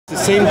The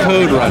same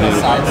code running.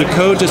 The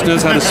code just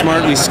knows how to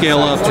smartly scale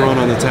up to run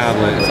on the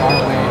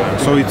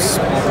tablet. So it's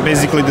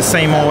basically the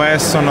same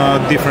OS on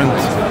a different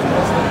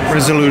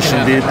resolution,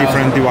 the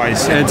different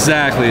device.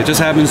 Exactly. It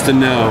just happens to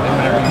know.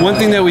 One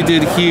thing that we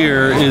did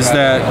here is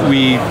that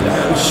we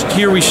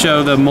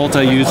show the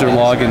multi-user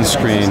login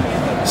screen.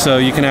 So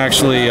you can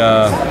actually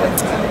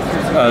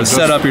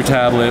set up your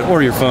tablet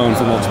or your phone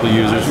for multiple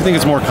users. I think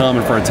it's more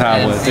common for a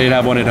tablet. They'd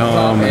have one at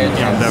home. And,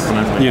 yeah,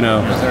 definitely. You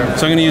know.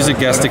 So I'm going to use a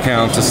guest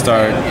account to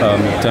start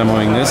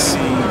demoing this.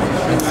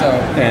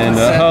 And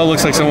oh, it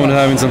looks like someone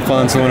having some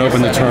fun. Someone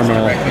opened the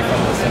terminal.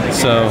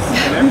 So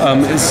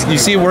you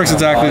see, it works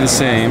exactly the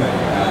same.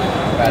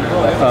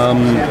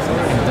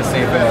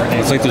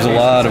 Looks like there's a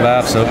lot of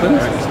apps open.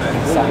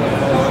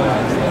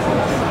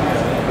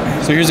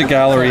 So here's a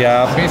gallery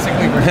app.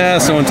 Yeah,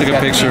 someone took a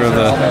picture of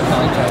the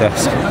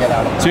desk.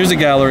 So here's a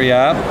gallery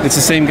app. It's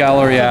the same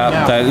gallery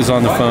app that is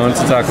on the phone.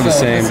 It's exactly the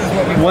same.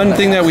 One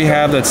thing that we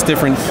have that's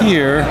different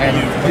here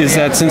is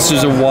that since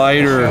there's a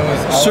wider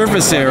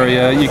surface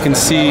area, you can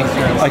see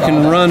I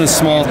can run a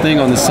small thing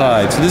on the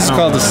side. So this is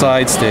called the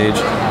side stage.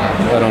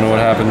 I don't know what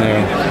happened there.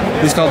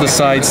 This is called the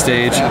side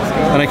stage,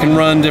 and I can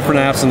run different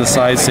apps on the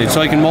side stage.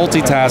 So I can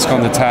multitask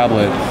on the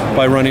tablet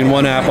by running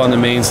one app on the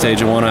main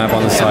stage and one app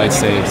on the side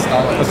stage.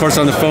 Of course,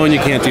 on the phone you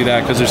can't do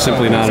that because there's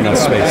simply not enough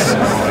space.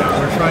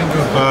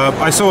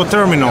 I saw a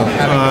terminal.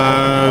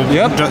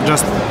 Yep.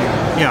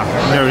 Yeah,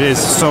 there it is.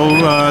 So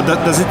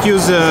does it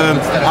use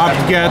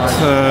apt-get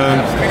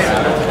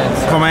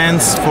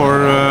commands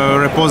for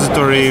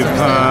repository,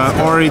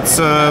 or it's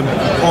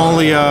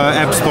only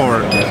App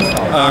Store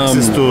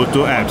access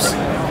to apps?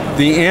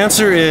 The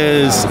answer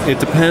is it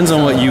depends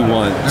on what you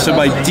want. So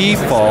by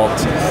default,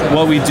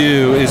 what we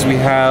do is we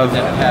have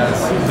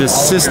the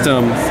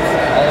system.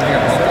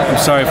 I'm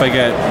sorry if I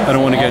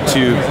don't want to get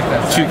too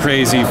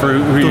crazy for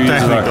who too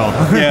uses technical.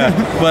 Yeah,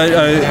 but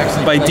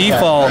by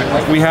default,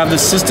 we have the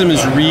system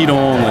is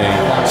read-only,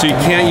 so you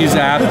can't use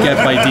apt-get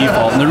by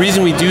default. And the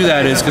reason we do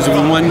that is because we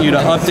want you to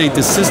update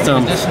the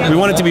system. We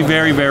want it to be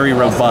very, very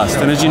robust.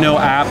 And as you know,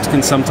 apt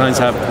can sometimes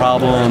have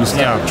problems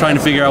trying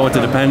to figure out what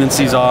the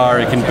dependencies are.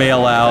 It can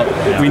bail out.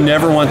 We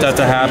never want that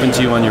to happen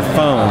to you on your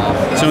phone.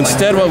 So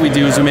instead, what we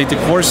do is we make the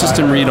core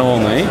system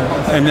read-only,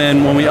 and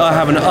then when we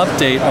have an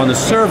update on the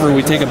server,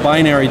 we take a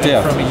binary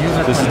diff.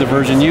 This is the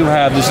version you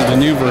have, this is the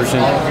new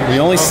version. We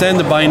only send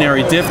the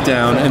binary diff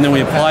down, and then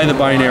we apply the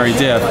binary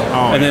diff,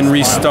 and then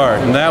restart.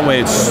 And that way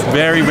it's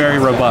very, very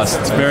robust.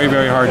 It's very,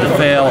 very hard to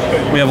fail.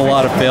 We have a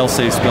lot of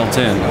fail-safes built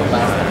in.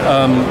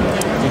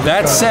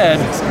 That said,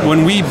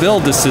 when we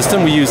build the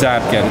system, we use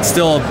apt-get. It's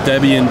still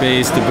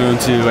Debian-based,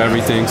 Ubuntu,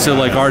 everything. So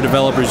like our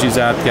developers use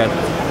apt-get.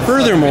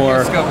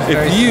 Furthermore,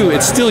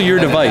 it's still your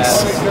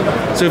device.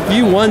 So if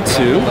you want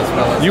to,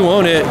 you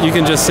own it, you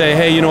can just say,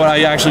 hey, you know what,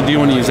 I actually do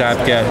want to use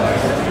apt-get.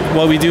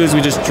 What we do is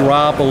we just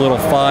drop a little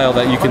file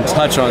that you can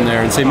touch on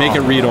there and say, make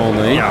it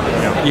read-only.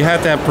 You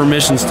have to have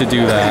permissions to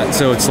do that.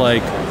 So it's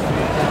like,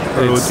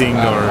 rooting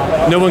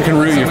no one can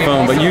root your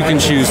phone, but you can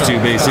choose to,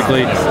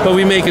 basically. But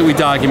we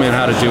document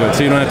how to do it,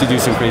 so you don't have to do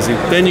some crazy.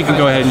 Then you can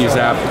go ahead and use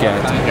apt-get.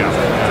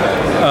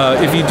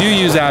 If you do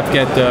use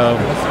apt-get, though,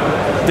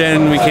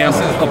 then we can't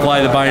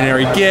apply the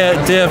binary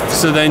diff,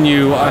 so then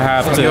you're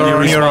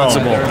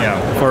responsible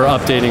for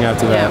updating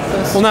after that.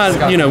 Well, not,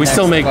 we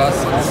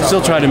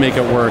still try to make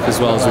it work as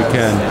well as we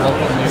can.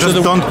 Just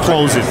don't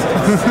close it.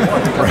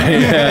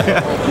 Right,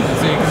 yeah.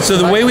 So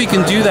the way we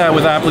can do that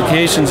with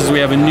applications is we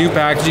have a new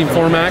packaging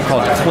format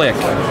called Click.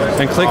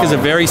 And Click is a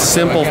very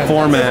simple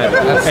format,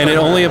 and it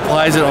only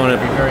applies it on a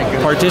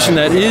partition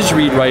that is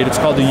read-write. It's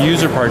called the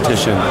user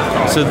partition.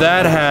 So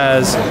that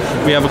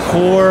we have a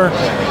core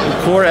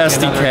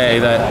SDK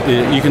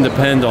that you can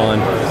depend on.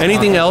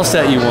 Anything else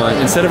that you want,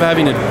 instead of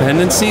having a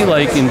dependency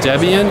like in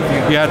Debian,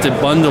 you have to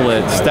bundle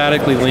it,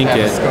 statically link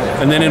it,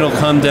 and then it'll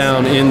come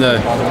down in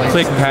the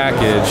Click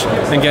package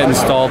and get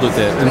installed with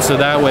it. And so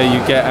that way you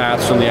get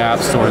apps from the App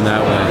Store in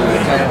that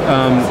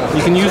way.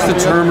 You can use the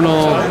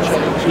terminal.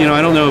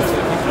 I don't know if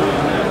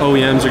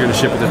OEMs are going to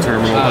ship with the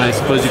terminal, but I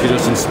suppose you could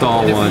just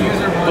install one.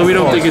 But we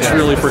don't think it's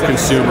really for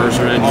consumers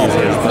or end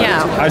users.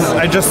 Yeah.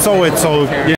 I just saw it, so